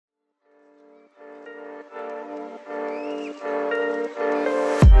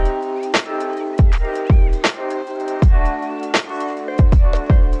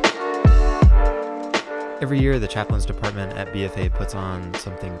Every year, the chaplains department at BFA puts on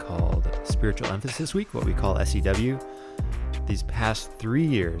something called Spiritual Emphasis Week, what we call SEW. These past 3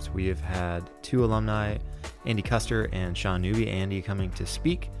 years, we have had 2 alumni, Andy Custer and Sean Newby. Andy coming to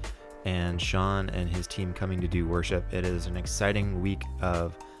speak, and Sean and his team coming to do worship. It is an exciting week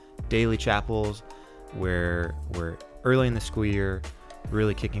of daily chapels where we're early in the school year,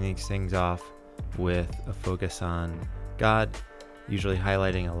 really kicking these things off with a focus on God, usually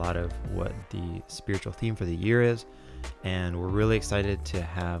highlighting a lot of what the spiritual theme for the year is. And we're really excited to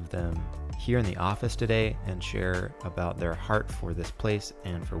have them here in the office today and share about their heart for this place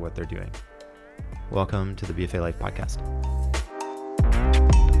and for what they're doing. Welcome to the BFA Life Podcast.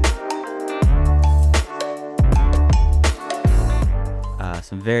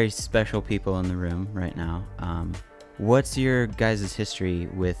 Some very special people in the room right now. What's your guys' history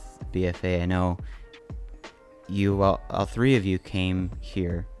with BFA? I know you all 3 of you came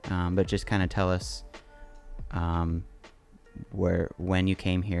here, but just kind of tell us when you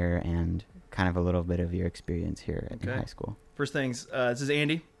came here and kind of a little bit of your experience here in high school. First things, this is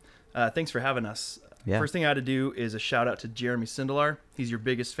Andy. Thanks for having us. Yeah. First thing I had to do is a shout out to Jeremy Sindelar. He's your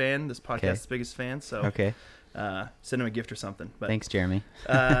biggest fan, this podcast's biggest fan. So send him a gift or something. But thanks, Jeremy.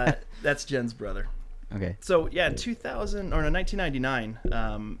 That's Jen's brother. Okay. So yeah, in 1999,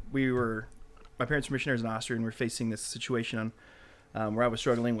 my parents were missionaries in Austria, and we were facing this situation where I was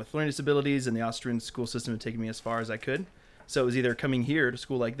struggling with learning disabilities, and the Austrian school system had taken me as far as I could. So it was either coming here to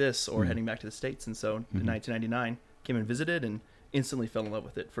school like this or heading back to the States. And so in 1999, came and visited and instantly fell in love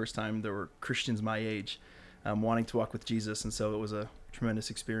with it. First time there were Christians my age wanting to walk with Jesus. And so it was a tremendous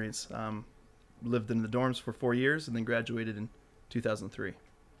experience. Lived in the dorms for 4 years and then graduated in 2003.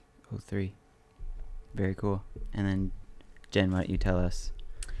 03. Very cool. And then, Jen, why don't you tell us?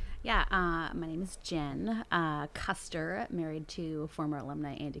 Yeah, my name is Jen Custer, married to former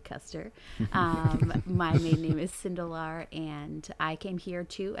alumni Andy Custer. My maiden name is Sindelar, and I came here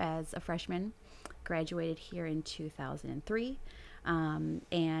too as a freshman, graduated here in 2003,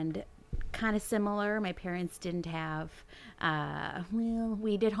 and kind of similar. My parents didn't have,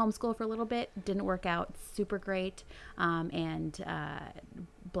 we did homeschool for a little bit, didn't work out super great, and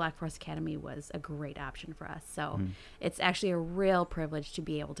Black Forest Academy was a great option for us. So it's actually a real privilege to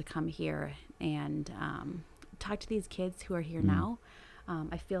be able to come here and talk to these kids who are here now.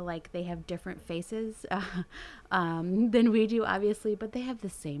 I feel like they have different faces than we do, obviously, but they have the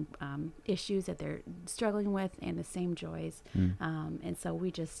same issues that they're struggling with and the same joys. And so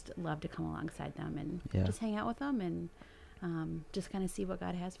we just love to come alongside them and just hang out with them and just kind of see what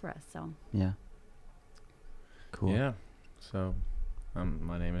God has for us. So yeah, cool. Yeah. So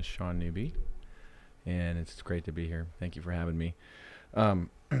my name is Sean Newby, and it's great to be here. Thank you for having me.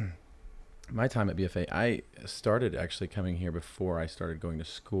 My time at BFA, I started actually coming here before I started going to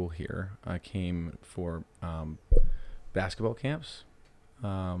school here. I came for basketball camps.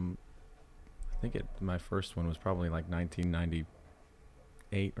 I think my first one was probably like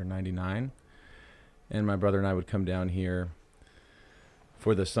 1998 or 99. And my brother and I would come down here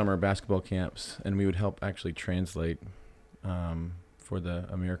for the summer basketball camps, and we would help actually translate for the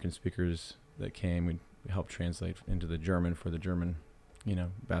American speakers that came. We'd help translate into the German for the German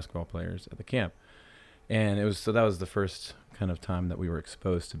basketball players at the camp. And that was the first kind of time that we were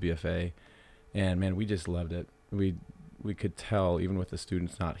exposed to BFA. And man, we just loved it. We could tell, even with the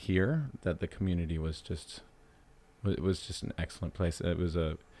students not here, that the community was just an excellent place.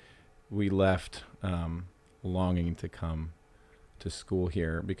 We left longing to come to school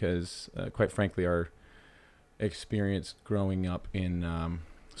here because quite frankly, our experience growing up in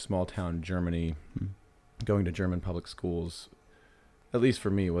small town Germany, going to German public schools, at least for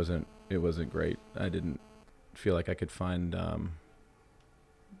me, it wasn't great. I didn't feel like I could find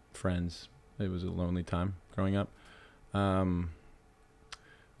friends. It was a lonely time growing up.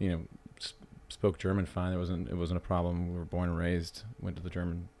 Spoke German fine. It wasn't a problem. We were born and raised, went to the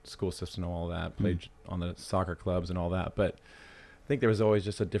German school system and all that, played on the soccer clubs and all that. But I think there was always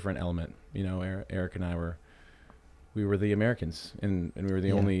just a different element. Eric and I we were the Americans, and we were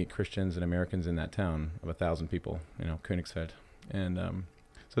the only Christians and Americans in that town of 1,000 people, Königsfeld. And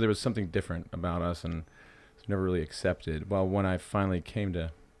so there was something different about us, and it was never really accepted. Well, when I finally came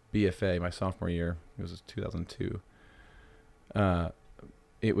to BFA my sophomore year, it was 2002,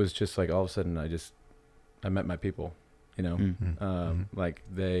 it was just like all of a sudden I met my people, like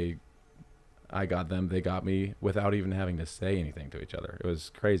I got them, they got me without even having to say anything to each other. It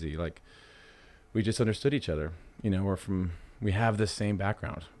was crazy. Like we just understood each other. We have the same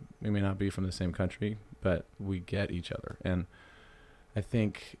background. We may not be from the same country, but we get each other. And I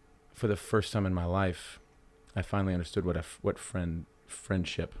think for the first time in my life, I finally understood what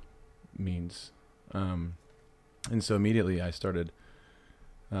friendship means. And so immediately I started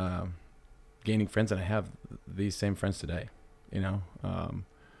gaining friends, and I have these same friends today, you know.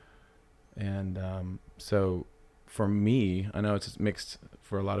 So for me, I know it's mixed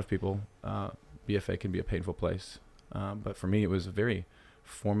for a lot of people. BFA can be a painful place, but for me, it was very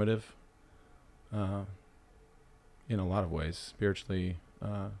formative in a lot of ways. Spiritually,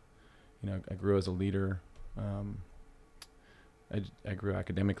 I grew as a leader. I grew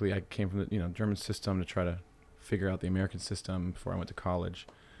academically. I came from the German system to try to figure out the American system before I went to college.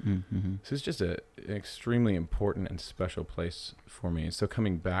 Mm-hmm. So it's just an extremely important and special place for me. So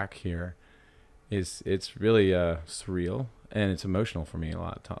coming back here it's really surreal, and it's emotional for me a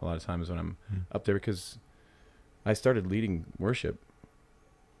lot of times when I'm up there, because I started leading worship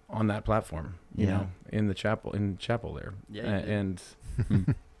on that platform, you know, in the chapel there. Yeah, and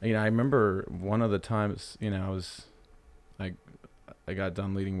I remember one of the times, I got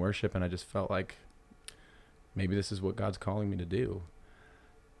done leading worship, and I just felt like maybe this is what God's calling me to do.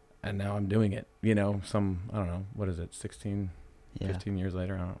 And now I'm doing it, I don't know, what is it, 16, 15 years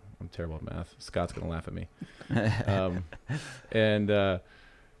later? I'm terrible at math. Scott's going to laugh at me.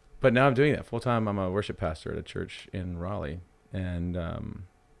 But now I'm doing that full time. I'm a worship pastor at a church in Raleigh, and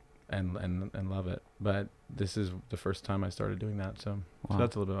love it. But this is the first time I started doing that. So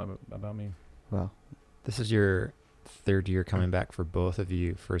that's a little bit about me. Wow. This is your third year coming back for both of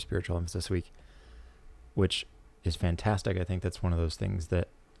you for Spiritual Emphasis Week, which is fantastic. I think that's one of those things that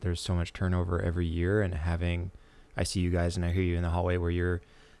there's so much turnover every year, and I see you guys and I hear you in the hallway where you're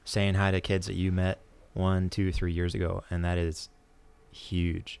saying hi to kids that you met 1, 2, 3 years ago, and that is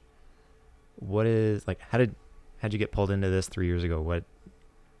huge. What is, like, how'd you get pulled into this 3 years ago? What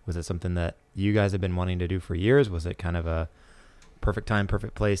was it, something that you guys have been wanting to do for years? Was it kind of a perfect time,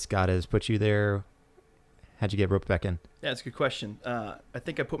 perfect place? God has put you there. How'd you get roped back in? Yeah, that's a good question. I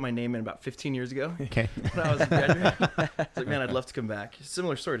think I put my name in about 15 years ago. Okay. When I was a graduate. It's like, man, I'd love to come back.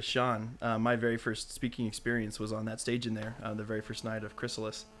 Similar story to Sean. My very first speaking experience was on that stage in there, the very first night of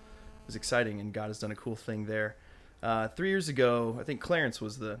Chrysalis. It was exciting, and God has done a cool thing there. 3 years ago, I think Clarence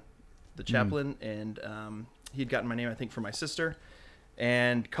was the chaplain, and he'd gotten my name, I think, from my sister,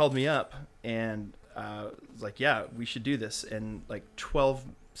 and called me up, and was like, yeah, we should do this. And like 12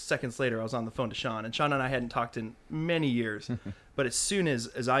 seconds later, I was on the phone to Sean, and Sean and I hadn't talked in many years, but as soon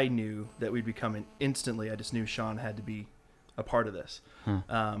as I knew that we'd be coming, instantly I just knew Sean had to be a part of this.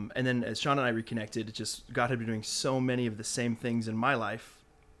 And then as Sean and I reconnected, it just, God had been doing so many of the same things in my life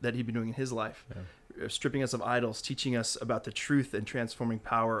that he'd been doing in his life, stripping us of idols, teaching us about the truth and transforming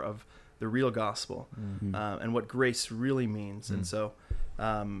power of the real gospel, and what grace really means. And so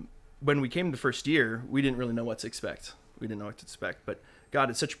when we came the first year, we didn't really know what to expect. But God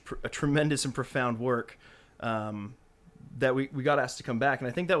did such a tremendous and profound work that we got asked to come back. And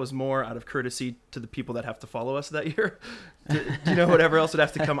I think that was more out of courtesy to the people that have to follow us that year. Whatever else would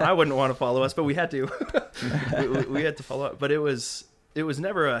have to come, I wouldn't want to follow us, but we had to. we had to follow up. But it was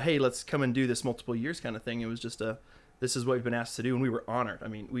never a, hey, let's come and do this multiple years kind of thing. It was just this is what we've been asked to do, and we were honored. I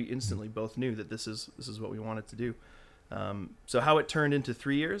mean, we instantly both knew that this is what we wanted to do. So how it turned into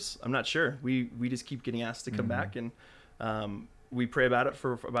 3 years, I'm not sure. We just keep getting asked to come back, and we pray about it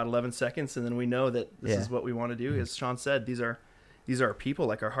for about 11 seconds, and then we know that this is what we want to do. As Sean said, these are our people.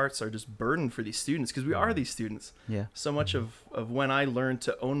 Like, our hearts are just burdened for these students, because we are these students. Yeah. So much of when I learned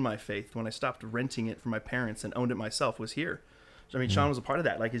to own my faith, when I stopped renting it from my parents and owned it myself, was here. So, I mean, Sean was a part of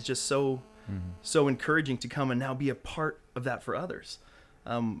that. Like, it's just so encouraging to come and now be a part of that for others.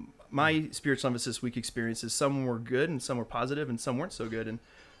 My Spiritual Emphasis Week experiences, some were good and some were positive and some weren't so good.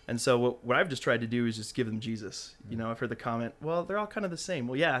 And so what I've just tried to do is just give them Jesus. I've heard the comment, well, they're all kind of the same.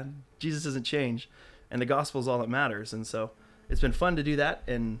 Well, yeah, Jesus doesn't change, and the gospel is all that matters. And so it's been fun to do that.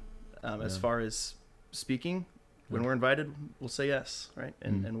 And as far as speaking, when we're invited, we'll say yes, right?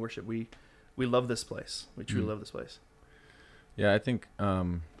 And worship. We love this place. We truly love this place. Yeah, I think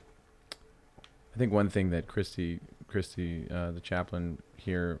one thing that Christy, the chaplain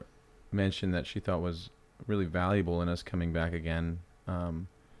here, mentioned that she thought was really valuable in us coming back again,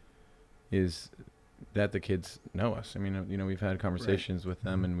 is that the kids know us. I mean, we've had conversations with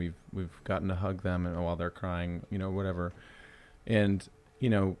them, and we've gotten to hug them, and while they're crying, whatever. And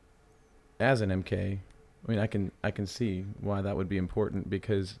as an MK, I mean, I can see why that would be important,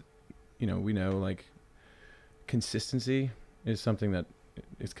 because we know, like, consistency is something that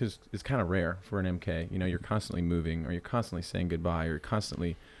it's kind of rare for an MK. You're constantly moving, or you're constantly saying goodbye, or you're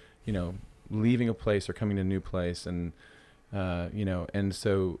constantly leaving a place or coming to a new place, and and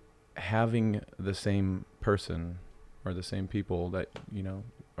so having the same person or the same people that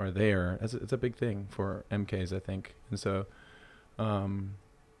are there, it's a big thing for MKs, I think. And so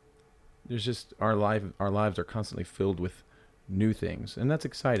there's just our lives are constantly filled with new things, and that's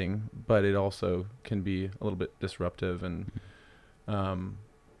exciting, but it also can be a little bit disruptive, and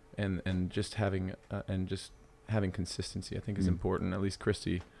just having consistency, I think, is important. At least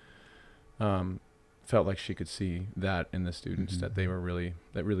Christy felt like she could see that in the students, that they were really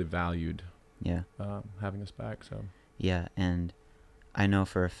valued having us back. So yeah, and I know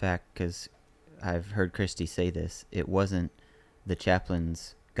for a fact, because I've heard Christy say this, it wasn't the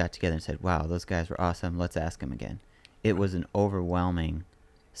chaplains got together and said, wow, those guys were awesome, let's ask them again. It was an overwhelming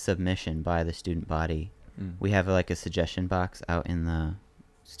submission by the student body. We have like a suggestion box out in the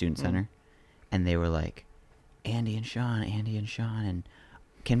student center, and they were like, Andy and Sean, and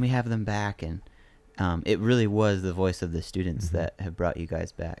can we have them back? And it really was the voice of the students that have brought you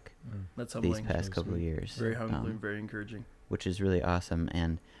guys back That's these humbling. past couple of years. Very humbling, very encouraging. Which is really awesome.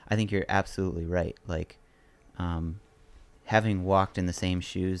 And I think you're absolutely right. Like, having walked in the same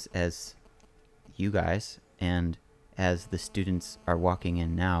shoes as you guys and as the students are walking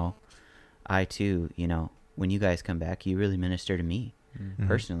in now, I too, when you guys come back, you really minister to me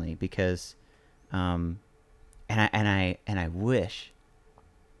personally, because, and I wish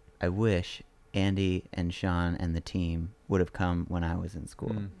Andy and Sean and the team would have come when I was in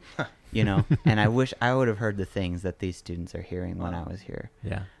school, and I wish I would have heard the things that these students are hearing when I was here.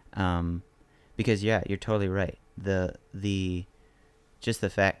 Yeah. Because you're totally right. Just the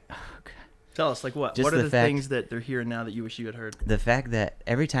fact. Oh God. Tell us, like, what? Just What are the the fact- things that they're hearing now that you wish you had heard? The fact that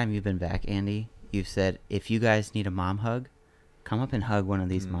every time you've been back, Andy, you've said, if you guys need a mom hug, come up and hug one of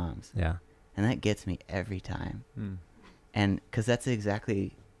these moms. Yeah. And that gets me every time. And because that's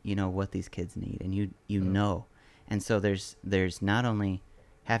exactly, what these kids need. And you know. And so there's not only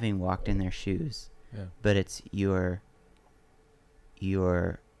having walked in their shoes, but it's your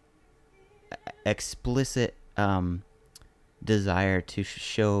explicit desire to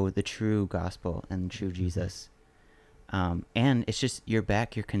show the true gospel and true Jesus. And it's just, you're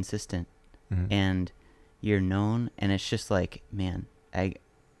back, you're consistent, and you're known, and it's just like, man, I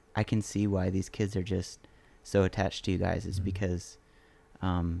can see why these kids are just so attached to you guys, is because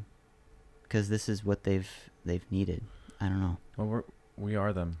this is what they've needed. I don't know. Well, we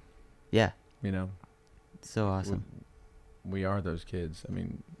are them. Yeah. So We- awesome. We are those kids. I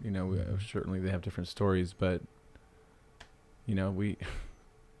mean, certainly they have different stories, but we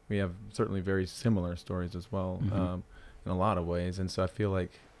have certainly very similar stories as well, in a lot of ways. And so I feel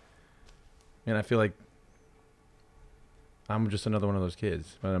like I'm just another one of those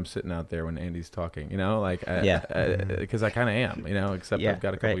kids when I'm sitting out there when Andy's talking, because I kind of am, except I've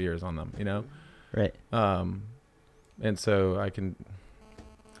got a couple years on them, Right. and so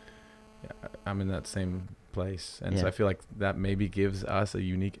I'm in that same place. And so I feel like that maybe gives us a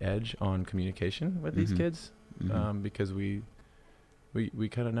unique edge on communication with these kids, because we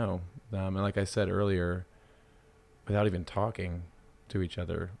kind of know, and like I said earlier, without even talking to each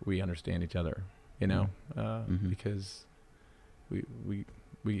other, we understand each other, because we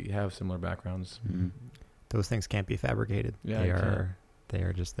have similar backgrounds. Those things can't be fabricated. Yeah, they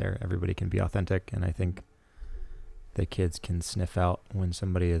are just there. Everybody can be authentic, and I think the kids can sniff out when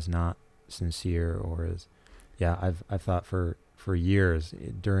somebody is not sincere or is. Yeah, I've thought for years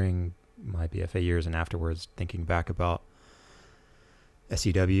during my BFA years and afterwards, thinking back about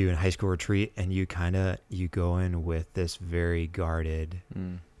SCW and high school retreat, and you go in with this very guarded,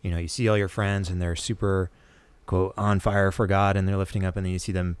 you see all your friends and they're super, quote, on fire for God, and they're lifting up, and then you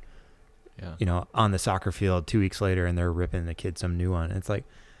see them, on the soccer field 2 weeks later, and they're ripping the kid some new one. And it's like,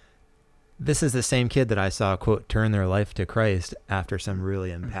 this is the same kid that I saw, quote, turn their life to Christ after some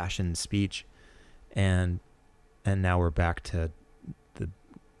really impassioned speech, and now we're back to the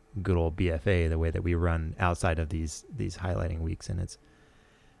good old BFA, the way that we run outside of these highlighting weeks. And it's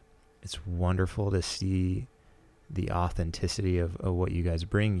wonderful to see the authenticity of what you guys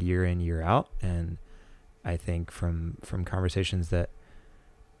bring year in, year out. And I think from conversations that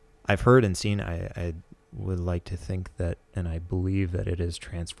I've heard and seen, I would like to think that, and I believe that it has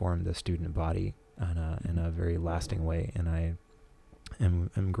transformed the student body in a very lasting way. And I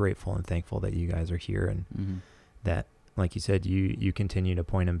am grateful and thankful that you guys are here, and that, like you said, you continue to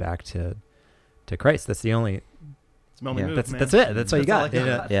point them back to Christ. That's the only. It's my only move, man. That's it. That's all you got. all I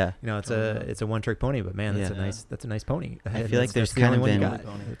got. Yeah. It's a one trick pony, but man, that's a nice pony. I feel like there's That's the only kind of one you been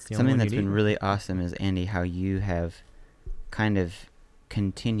got. It's the only something one that's you been need. really awesome is, Andy, how you have kind of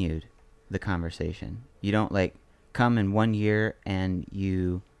continued the conversation. You don't come in 1 year and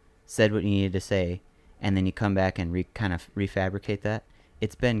you said what you needed to say, and then you come back and kind of refabricate that.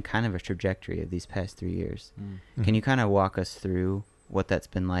 It's been kind of a trajectory of these past 3 years. Mm-hmm. Can you kind of walk us through what that's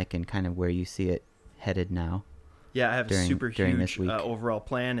been like and kind of where you see it headed now? Yeah, I have during- a super during this huge week. Overall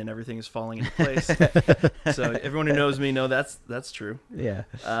plan, and everything is falling into place. So everyone who knows me know that's true. Yeah.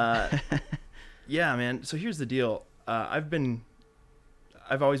 Yeah, man. So here's the deal. I've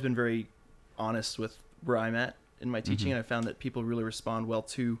always been very honest with where I'm at in my teaching, Mhm. and I found that people really respond well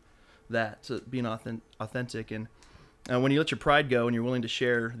to that, to being authentic. And when you let your pride go and you're willing to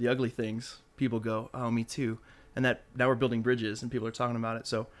share the ugly things, people go, "Oh, me too." And that now we're building bridges, and people are talking about it.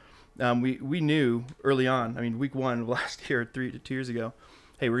 So we knew early on. I mean, week 1 of last year, 2 years ago,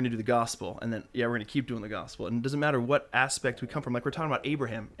 hey, we're going to do the gospel, and then we're going to keep doing the gospel. And it doesn't matter what aspect we come from. Like we're talking about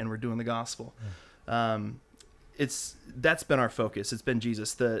Abraham, and we're doing the gospel. That's been our focus. It's been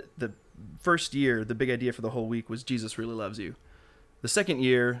Jesus. The first year, the big idea for the whole week was Jesus really loves you. The second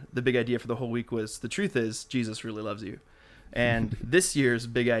year, the big idea for the whole week was the truth is Jesus really loves you. And this year's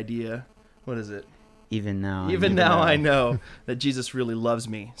big idea, what is it? Even now I know that Jesus really loves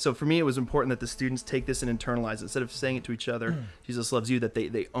me. So for me, it was important that the students take this and internalize it. Instead of saying it to each other, Jesus loves you, that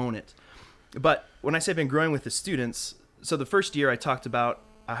they own it. But when I say I've been growing with the students, so the first year I talked about,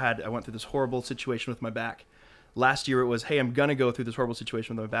 I went through this horrible situation with my back. Last year it was, hey, I'm going to go through this horrible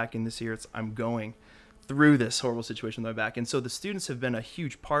situation with my back. And this year it's, I'm going through this horrible situation with my back. And so the students have been a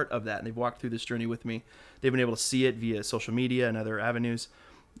huge part of that. And they've walked through this journey with me. They've been able to see it via social media and other avenues.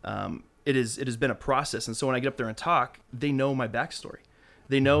 It has been a process. And so when I get up there and talk, they know my backstory.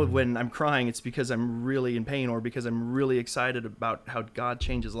 They know when I'm crying, it's because I'm really in pain or because I'm really excited about how God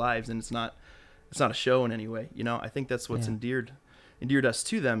changes lives. And it's not a show in any way. You know, I think that's what's endeared us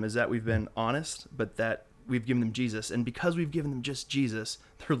to them, is that we've been honest, but that we've given them Jesus. And because we've given them just Jesus,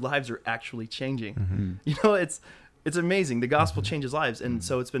 their lives are actually changing. Mm-hmm. You know, it's amazing. The gospel changes lives. And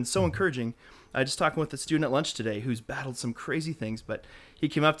so it's been so encouraging. I just talking with a student at lunch today who's battled some crazy things, but he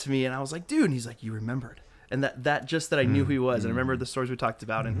came up to me and I was like, dude, and he's like, you remembered. And that I knew who he was. And I remember the stories we talked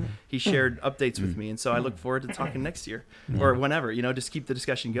about, and he shared updates with me. And so I look forward to talking next year or whenever, you know, just keep the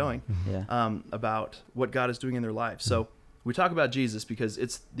discussion going about what God is doing in their lives. So we talk about Jesus because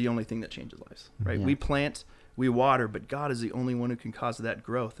it's the only thing that changes lives, right? Yeah. We plant, we water, but God is the only one who can cause that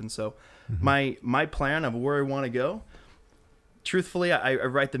growth. And so my plan of where I want to go, truthfully, I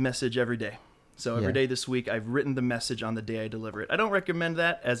write the message every day. So every day this week, I've written the message on the day I deliver it. I don't recommend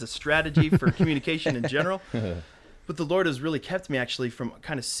that as a strategy for communication in general, but the Lord has really kept me actually from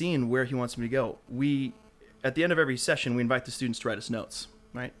kind of seeing where he wants me to go. At the end of every session, we invite the students to write us notes,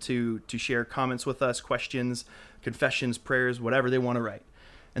 right? To share comments with us, questions, confessions, prayers, whatever they want to write.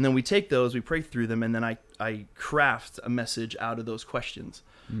 And then we take those, we pray through them, and then I craft a message out of those questions.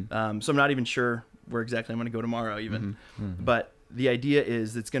 So I'm not even sure where exactly I'm going to go tomorrow even, but the idea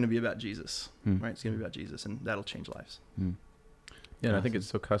is it's going to be about Jesus, right? It's going to be about Jesus, and that'll change lives. Yeah, and I think it's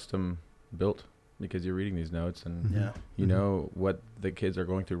so custom built because you're reading these notes and Yeah. you know what the kids are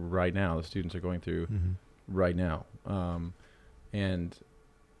going through right now, the students are going through right now. And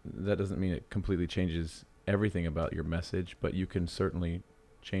that doesn't mean it completely changes everything about your message, but you can certainly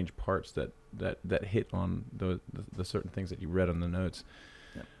change parts that hit on the certain things that you read on the notes.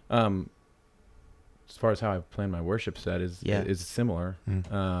 Yep. As far as how I plan my worship set is similar.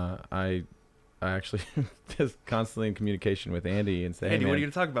 I actually just constantly in communication with Andy and say, Andy, hey, what are man, you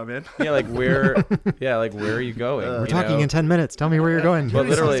going to talk about, man? where are you going? We're You talking know? in 10 minutes. Tell me where you're going. But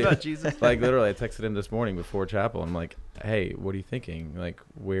literally, It's about Jesus. like literally, I texted him this morning before chapel. I'm like, hey, what are you thinking? Like,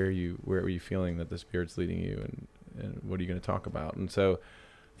 where are you feeling that the Spirit's leading you, and what are you going to talk about? And so,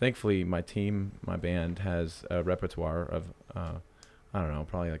 thankfully, my team, my band, has a repertoire of I don't know,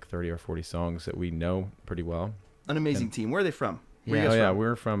 probably like 30 or 40 songs that we know pretty well. An amazing team. Where are they from? Where are you Yeah. guys Oh yeah,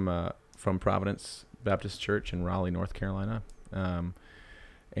 from? we're from Providence Baptist Church in Raleigh, North Carolina.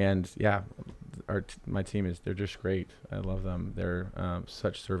 And yeah, my team they're just great. I love them. They're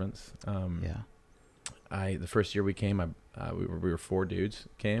such servants. The first year we came, we were 4 dudes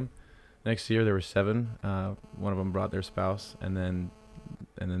came. Next year there were 7. One of them brought their spouse, and then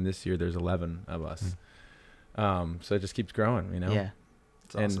this year there's 11 of us. So it just keeps growing, you know. Yeah.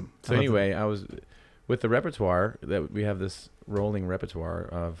 It's awesome. So anyway, I was with the repertoire that we have this rolling repertoire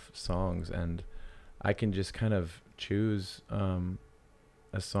of songs, and I can just kind of choose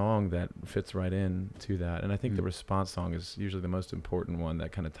a song that fits right in to that. And I think the response song is usually the most important one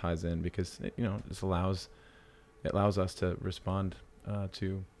that kind of ties in, because it just allows us to respond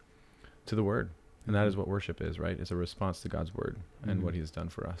to the word, and that is what worship is, right? It's a response to God's word and what He has done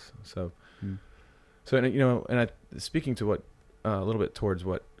for us. So, speaking to what a little bit towards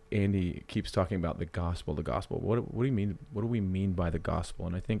what Andy keeps talking about, the gospel. What do you mean? What do we mean by the gospel?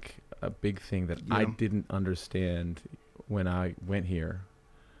 And I think a big thing that I didn't understand when I went here,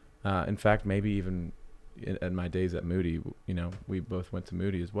 in fact, maybe even in my days at Moody, we both went to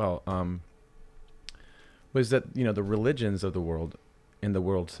Moody as well. was that, the religions of the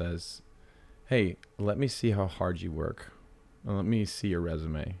world says, hey, let me see how hard you work. Let me see your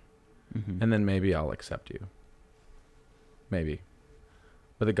resume. Mm-hmm. And then maybe I'll accept you. Maybe.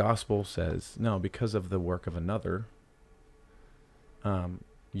 But the gospel says, no, because of the work of another,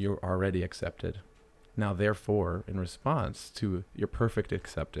 you're already accepted. Now, therefore, in response to your perfect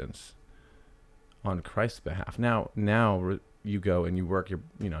acceptance on Christ's behalf, now you go and you work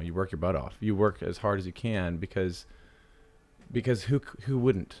your butt off. You work as hard as you can because who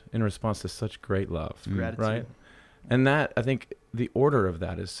wouldn't, in response to such great love, Gratitude. right? And that, I think the order of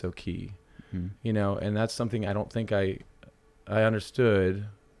that is so key, Mm-hmm. and that's something I don't think I understood.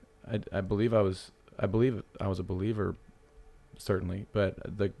 I believe I was a believer, certainly, but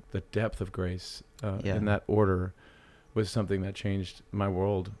the depth of grace in that order was something that changed my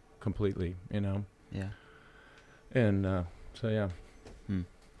world completely, Yeah. And so, yeah.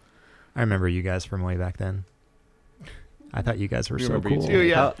 I remember you guys from way back then. I thought you guys were We so remember you cool. too,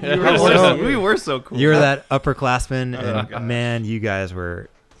 Yeah, How- we were so cool. You were that upperclassman, Oh, and gosh. man, you guys were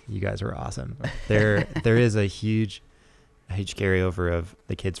awesome. There is a huge carryover of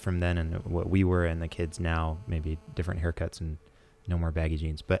the kids from then and what we were and the kids now. Maybe different haircuts and no more baggy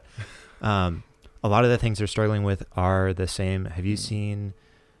jeans, but a lot of the things they're struggling with are the same. Have you seen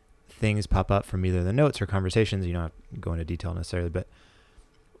things pop up from either the notes or conversations? You don't have to go into detail necessarily, but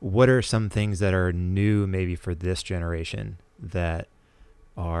what are some things that are new maybe for this generation that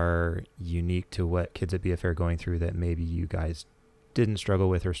are unique to what kids at BFA are going through that maybe you guys didn't struggle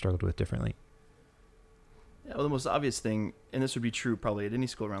with or struggled with differently? Yeah, well, the most obvious thing, and this would be true probably at any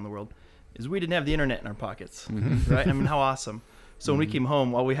school around the world, is we didn't have the internet in our pockets, Mm-hmm. right? I mean, how awesome. So when we Mhm. came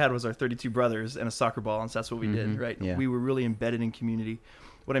home, all we had was our 32 brothers and a soccer ball, and so that's what we Mhm. did, right? Yeah. We were really embedded in community.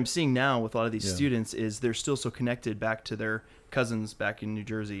 What I'm seeing now with a lot of these Yeah. students is they're still so connected back to their cousins back in New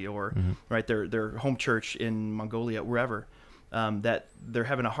Jersey or Mhm. right their home church in Mongolia, wherever, that they're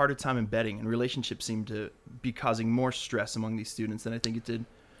having a harder time embedding, and relationships seem to be causing more stress among these students than I think it did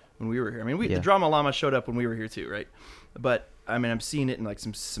when we were here. I mean, Yeah. the drama llama showed up when we were here too, right? But I mean, I'm seeing it in like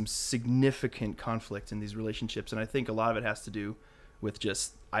some significant conflict in these relationships, and I think a lot of it has to do with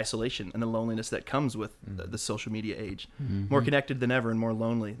just isolation and the loneliness that comes with the social media age. Mm-hmm. More connected than ever and more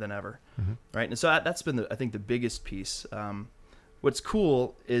lonely than ever, Mhm. right? And so that's been I think the biggest piece. What's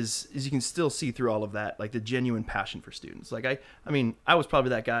cool is you can still see through all of that, like the genuine passion for students. Like I mean, I was probably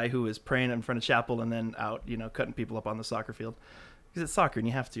that guy who was praying in front of chapel and then out, cutting people up on the soccer field because it's soccer and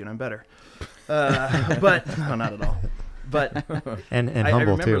you have to, and I'm better. But no, not at all. But And I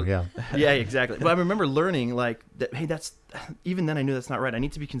humble remember- too. Yeah. yeah, exactly. But I remember learning like that. Hey, even then I knew that's not right. I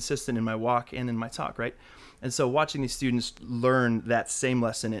need to be consistent in my walk and in my talk, right? And so watching these students learn that same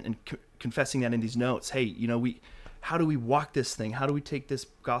lesson and confessing that in these notes. Hey, how do we walk this thing? How do we take this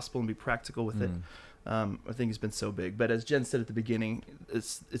gospel and be practical with it? I think it's been so big. But as Jen said at the beginning,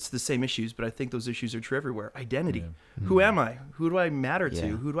 it's the same issues, but I think those issues are true everywhere. Identity. Yeah. Who am I? Who do I matter to?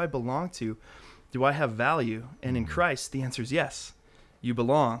 Yeah. Who do I belong to? Do I have value? And in Christ, the answer is yes. You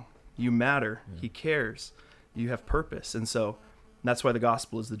belong. You matter. Yeah. He cares. You have purpose. And so that's why the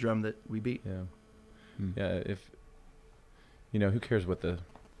gospel is the drum that we beat. Yeah. Mm. Yeah, if who cares what the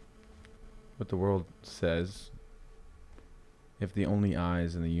world says, if the only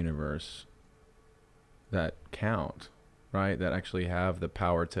eyes in the universe that count, right, that actually have the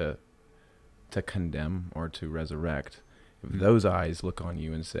power to condemn or to resurrect, if those eyes look on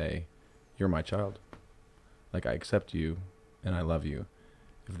you and say, you're my child, like I accept you and I love you,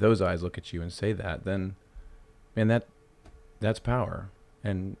 if those eyes look at you and say that, then man, that's power.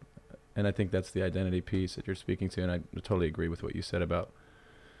 And I think that's the identity piece that you're speaking to, and I totally agree with what you said about,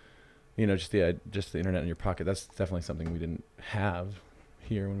 just the internet in your pocket. That's definitely something we didn't have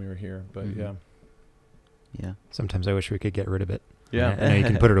here when we were here. But Mhm. yeah, Yeah. Sometimes I wish we could get rid of it. yeah, I know you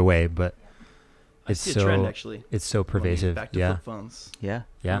can put it away, but I it's see a trend so actually. it's so Going pervasive. Back to Yeah. flip phones. Yeah.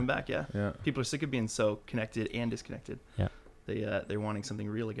 Yeah. Coming back, yeah. yeah. People are sick of being so connected and disconnected. Yeah. They're wanting something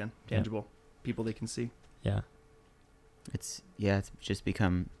real again, Yeah. tangible, people they can see. Yeah. It's just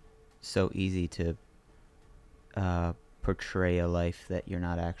become so easy to portray a life that you're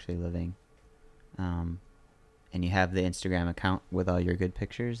not actually living. And you have the Instagram account with all your good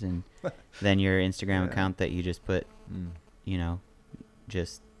pictures, and then your Instagram Yeah. account that you just put, Mm.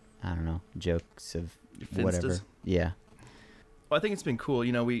 just, I don't know, jokes of Finstas. whatever. Yeah. Well, I think it's been cool.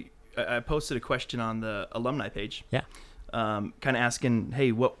 I posted a question on the alumni page. Yeah. Kind of asking,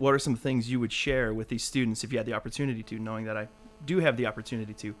 hey, what are some things you would share with these students if you had the opportunity to, knowing that I do have the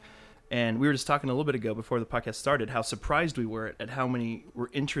opportunity to. And we were just talking a little bit ago before the podcast started how surprised we were at how many were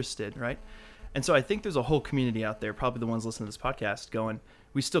interested, right? And so I think there's a whole community out there, probably the ones listening to this podcast, going,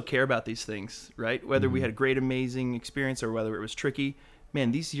 we still care about these things, right? Whether we had a great, amazing experience or whether it was tricky,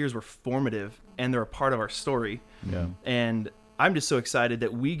 man, these years were formative and they're a part of our story. Yeah. And I'm just so excited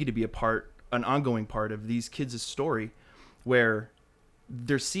that we get to be an ongoing part of these kids' story where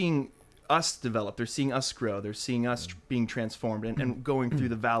they're seeing us develop, they're seeing us grow, they're seeing us being transformed and going through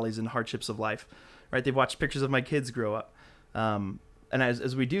the valleys and hardships of life, right? They've watched pictures of my kids grow up. And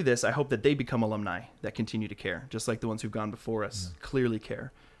as we do this, I hope that they become alumni that continue to care, just like the ones who've gone before us clearly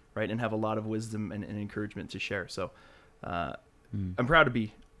care, right? And have a lot of wisdom and encouragement to share. So I'm proud to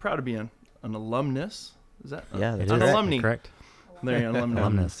be an alumnus. Is that? Yeah, It an is. alumni. Correct. There you go,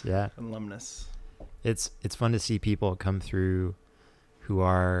 Alumnus, yeah. An alumnus. It's fun to see people come through who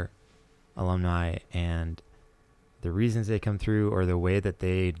are alumni, and the reasons they come through or the way that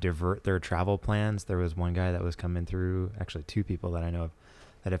they divert their travel plans. There was one guy that was coming through, actually two people that I know of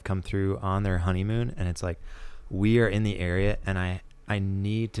that have come through on their honeymoon, and it's like, we are in the area and I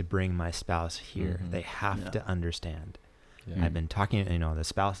need to bring my spouse here. They have to understand. Yeah. I've been talking, the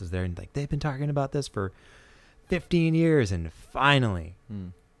spouse is there and like, they've been talking about this for 15 years and finally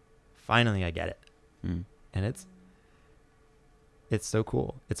I get it. And it's so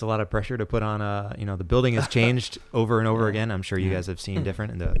cool. It's a lot of pressure to put on the building has changed over and over again. I'm sure you guys have seen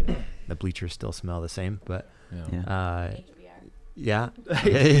different, and the bleachers still smell the same, but yeah.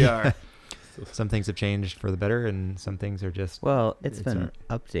 HBR. Some things have changed for the better and some things are just, Well, it's been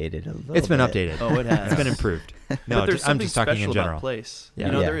updated a little it's been bit. updated. Oh, it has. It's been improved. No, But there's I'm something just talking special in general. about place.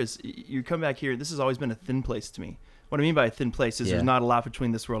 Yeah. There is. You come back here. This has always been a thin place to me. What I mean by a thin place is there's not a lot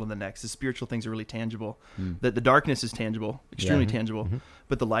between this world and the next. The spiritual things are really tangible. The darkness is tangible, extremely tangible,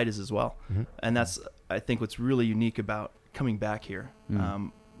 but the light is as well. And that's, I think, what's really unique about coming back here.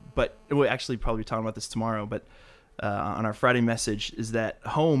 But we'll actually probably be talking about this tomorrow, but on our Friday message is that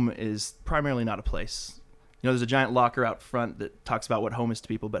home is primarily not a place. There's a giant locker out front that talks about what home is to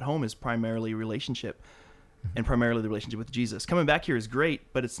people, but home is primarily a relationship. And primarily the relationship with Jesus. Coming back here is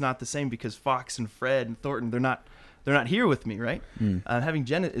great, but it's not the same because Fox and Fred and Thornton, they're not here with me, right? Having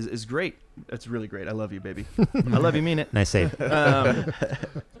Jen is great. It's really great. I love you, baby. I love you, mean it. Nice save.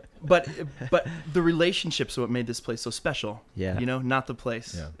 But the relationships are what made this place so special. Yeah. Not the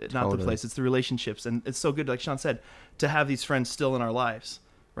place. Yeah. Not Totally. the place. It's the relationships. And it's so good, like Sean said, to have these friends still in our lives,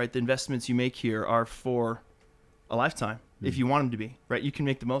 right? The investments you make here are for a lifetime, if you want them to be, right? You can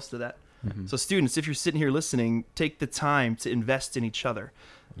make the most of that. So students, if you're sitting here listening, take the time to invest in each other.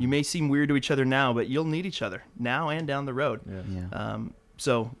 You may seem weird to each other now, but you'll need each other now and down the road. Yeah.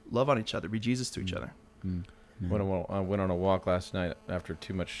 So love on each other, be Jesus to each other. I went on a walk last night after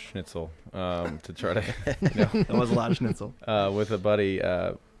too much schnitzel to try to That was a lot of schnitzel. with a buddy,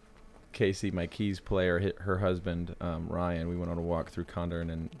 Casey, my keys player, her husband, Ryan. We went on a walk through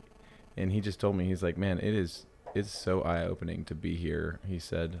Condon, and he just told me, he's like, man, it's so eye-opening to be here, he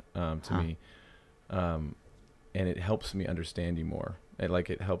said to me, and it helps me understand you more.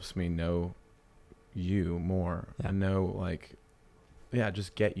 It helps me know you more and know,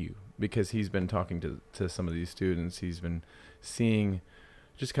 just get you, because he's been talking to some of these students. He's been seeing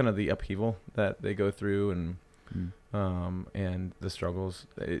just kind of the upheaval that they go through and the struggles.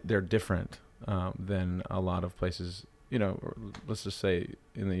 They're different than a lot of places, or let's just say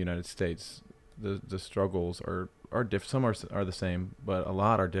in the United States. The struggles are some are the same, but a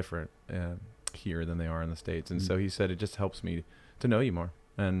lot are different here than they are in the States. And so he said it just helps me to know you more,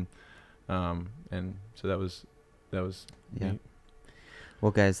 and so that was neat.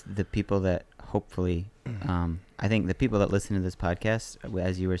 Well, guys, the people that hopefully, I think the people that listen to this podcast,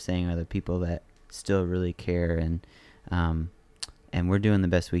 as you were saying, are the people that still really care, and we're doing the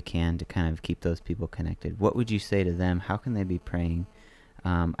best we can to kind of keep those people connected. What would you say to them? How can they be praying?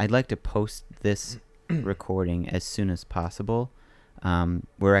 I'd like to post this recording as soon as possible.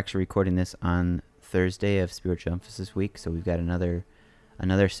 We're actually recording this on Thursday of Spiritual Emphasis Week, so we've got another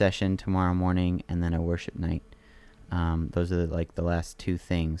session tomorrow morning and then a worship night. Those are the last two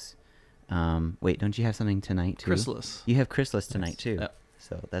things. Wait, don't you have something tonight too? Chrysalis. You have Chrysalis tonight too. Yep.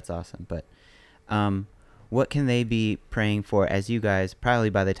 So that's awesome. But what can they be praying for as you guys, probably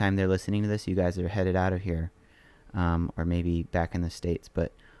by the time they're listening to this, you guys are headed out of here, or maybe back in the States.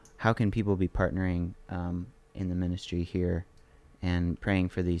 But how can people be partnering in the ministry here and praying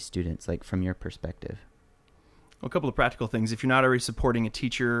for these students, from your perspective? Well, a couple of practical things. If you're not already supporting a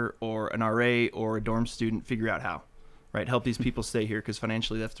teacher or an RA or a dorm student, figure out how, right? Help these people stay here, because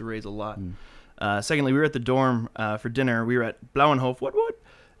financially they have to raise a lot. Secondly, we were at the dorm for dinner. We were at Blauenhof, what?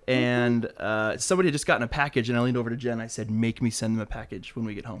 And somebody had just gotten a package, and I leaned over to Jen. I said, make me send them a package when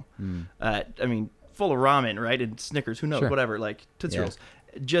we get home. Full of ramen, right? And Snickers, who knows, Sure. whatever, Tootsie Rolls.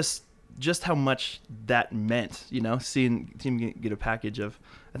 Just just how much that meant, seeing him get a package of,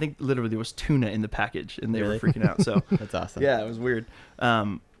 I think literally there was tuna in the package, and they Really? were freaking out. So That's awesome. yeah, it was weird.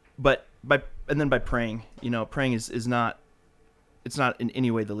 But by praying, praying is not, it's not in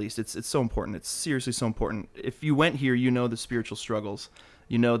any way the least. It's so important. It's seriously so important. If you went here, the spiritual struggles,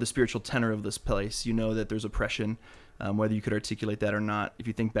 the spiritual tenor of this place, that there's oppression, whether you could articulate that or not. If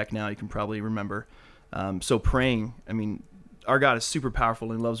you think back now, you can probably remember. So praying, our God is super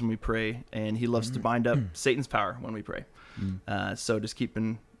powerful, and he loves when we pray, and he loves to bind up Satan's power when we pray. So just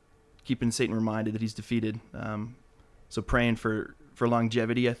keeping Satan reminded that he's defeated. So praying for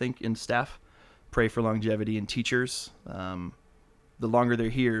longevity, I think, in staff. Pray for longevity in teachers. The longer they're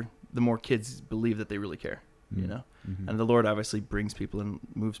here, the more kids believe that they really care, Mm-hmm. And the Lord obviously brings people and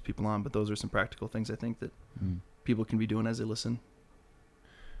moves people on, but those are some practical things I think that people can be doing as they listen.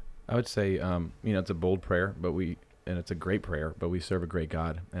 I would say, it's a bold prayer, and it's a great prayer, but we serve a great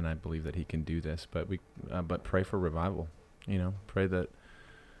God, and I believe that he can do this, but pray for revival, pray that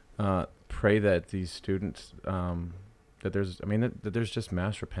these students, that there's just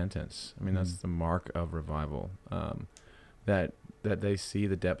mass repentance. That's the mark of revival, that they see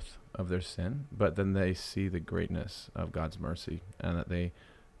the depth of their sin, but then they see the greatness of God's mercy, and that they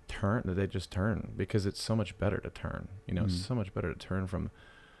just turn, because it's so much better to turn, it's so much better to turn from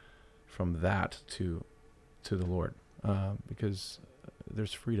that to the Lord, because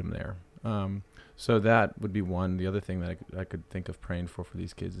there's freedom there. So that would be one. The other thing that I could think of praying for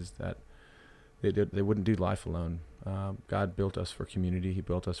these kids is that they wouldn't do life alone. God built us for community. He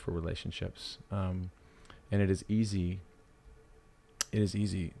built us for relationships. And it is easy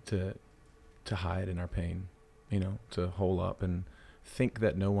to hide in our pain, to hole up and think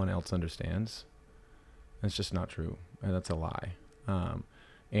that no one else understands. And it's just not true. And that's a lie.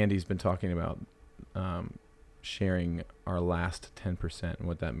 Andy's been talking about sharing our last 10%.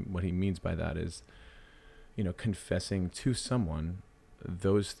 And what he means by that is, confessing to someone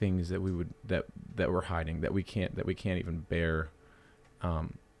those things that we're hiding, that we can't even bear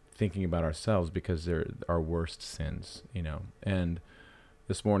thinking about ourselves, because they're our worst sins, And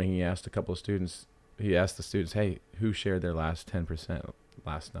this morning he asked the students, hey, who shared their last 10%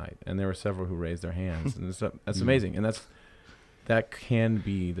 last night? And there were several who raised their hands, and that's amazing. And that can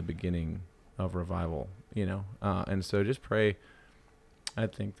be the beginning of revival, and so just pray. I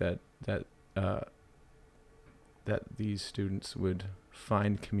think that these students would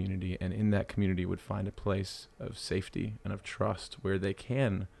find community, and in that community would find a place of safety and of trust where they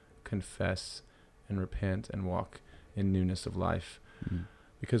can confess and repent and walk in newness of life.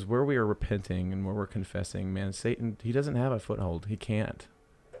 Because where we are repenting and where we're confessing, man, Satan, he doesn't have a foothold. He can't,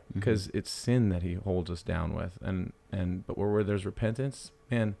 because it's sin that he holds us down with. But where there's repentance,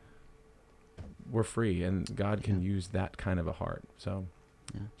 man, we're free, and God can use that kind of a heart. So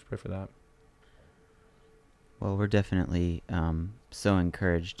let's pray for that. Well, we're definitely so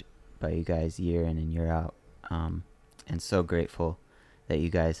encouraged by you guys year in and year out, and so grateful that you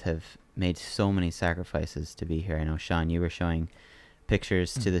guys have made so many sacrifices to be here. I know, Sean, you were showing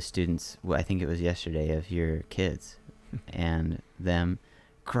pictures to the students, I think it was yesterday, of your kids and them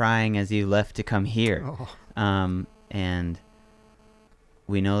crying as you left to come here. And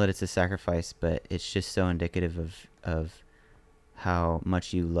we know that it's a sacrifice, but it's just so indicative of how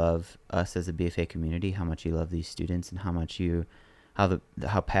much you love us as a BFA community, how much you love these students, and how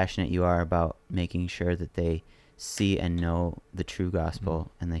passionate you are about making sure that they see and know the true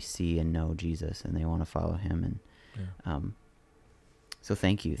gospel, and they see and know Jesus, and they want to follow him. And so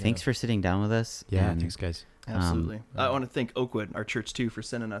thank you. Thanks for sitting down with us. Yeah, thanks, guys. Absolutely. I want to thank Oakwood, our church too, for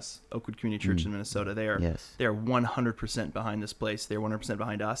sending us. Oakwood Community Church in Minnesota. They are 100% behind this place. They're 100%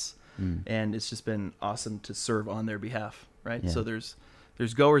 behind us, and it's just been awesome to serve on their behalf. Right. So there's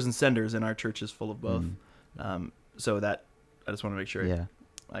goers and senders, and our church is full of both. So that I just want to make sure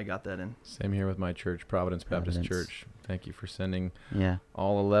I got that in. Same here with my church, Providence Baptist Church. Thank you for sending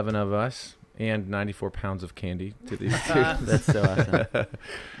all 11 of us and 94 pounds of candy to these students. That's so awesome.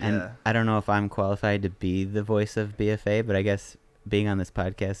 And I don't know if I'm qualified to be the voice of BFA, but I guess being on this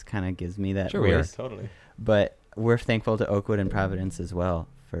podcast kind of gives me that voice. Totally. But we're thankful to Oakwood and Providence as well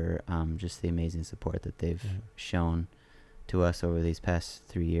for just the amazing support that they've shown to us over these past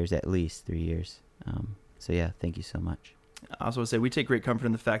 3 years, at least 3 years. So thank you so much. I also want to say we take great comfort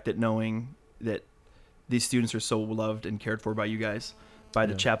in the fact that knowing that these students are so loved and cared for by you guys, by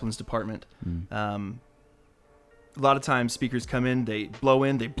the chaplains department. a lot of times speakers come in, they blow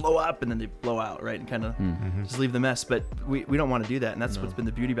up, and then they blow out, right? And kind of just leave the mess. But we don't want to do that. And that's what's been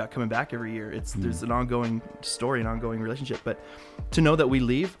the beauty about coming back every year. There's an ongoing story, an ongoing relationship. But to know that we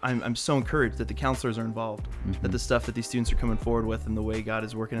leave, I'm so encouraged that the counselors are involved, that the stuff that these students are coming forward with and the way God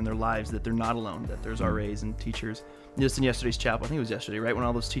is working in their lives, that they're not alone, that there's RAs and teachers. Just in yesterday's chapel, I think it was yesterday, right, when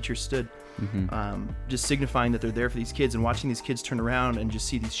all those teachers stood, just signifying that they're there for these kids, and watching these kids turn around and just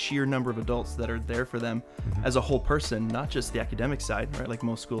see these sheer number of adults that are there for them as a whole person, not just the academic side, right, like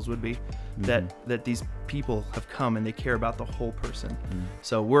most schools would be, that these people have come and they care about the whole person.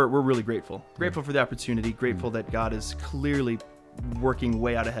 So we're really grateful for the opportunity, grateful that God is clearly working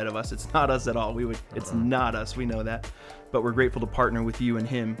way out ahead of us. It's not us at all. It's not us. We know that, but we're grateful to partner with you and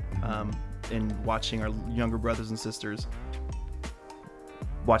him in watching our younger brothers and sisters,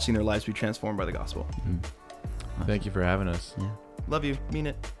 watching their lives be transformed by the gospel. Awesome. Thank you for having us. Yeah. Love you. Mean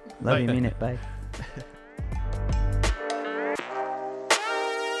it. Love you. Mean it. Bye.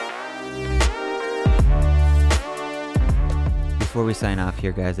 Before we sign off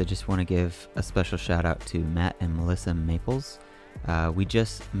here, guys, I just want to give a special shout out to Matt and Melissa Maples. We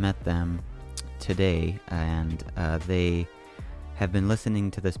just met them today, and they have been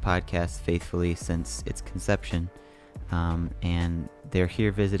listening to this podcast faithfully since its conception, and they're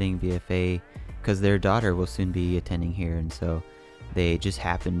here visiting BFA because their daughter will soon be attending here, and so they just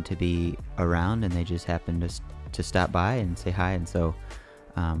happened to be around, and they just happened to stop by and say hi. And so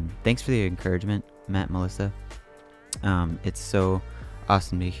thanks for the encouragement, Matt and Melissa. It's so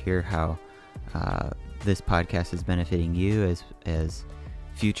awesome to hear how this podcast is benefiting you as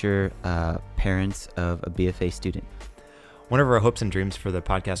future parents of a BFA student. One of our hopes and dreams for the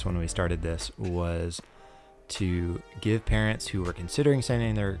podcast when we started this was to give parents who were considering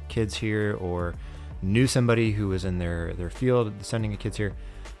sending their kids here or knew somebody who was in their field sending kids here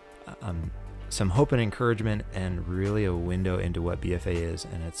some hope and encouragement, and really a window into what BFA is.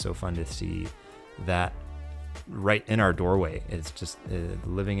 And it's so fun to see that right in our doorway. It's just a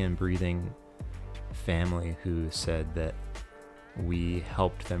living and breathing family who said that we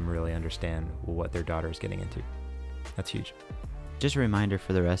helped them really understand what their daughter is getting into. That's huge. Just a reminder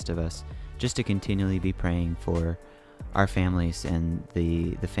for the rest of us, just to continually be praying for our families and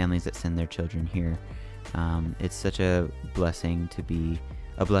the families that send their children here. It's such a blessing to be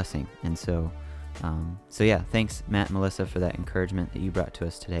a blessing. And so yeah, thanks Matt and Melissa for that encouragement that you brought to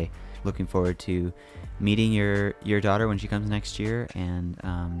us today. Looking forward to meeting your daughter when she comes next year,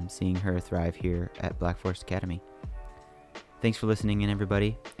 and seeing her thrive here at Black Forest Academy. Thanks for listening in,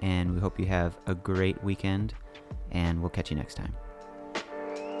 everybody, and we hope you have a great weekend, and we'll catch you next time.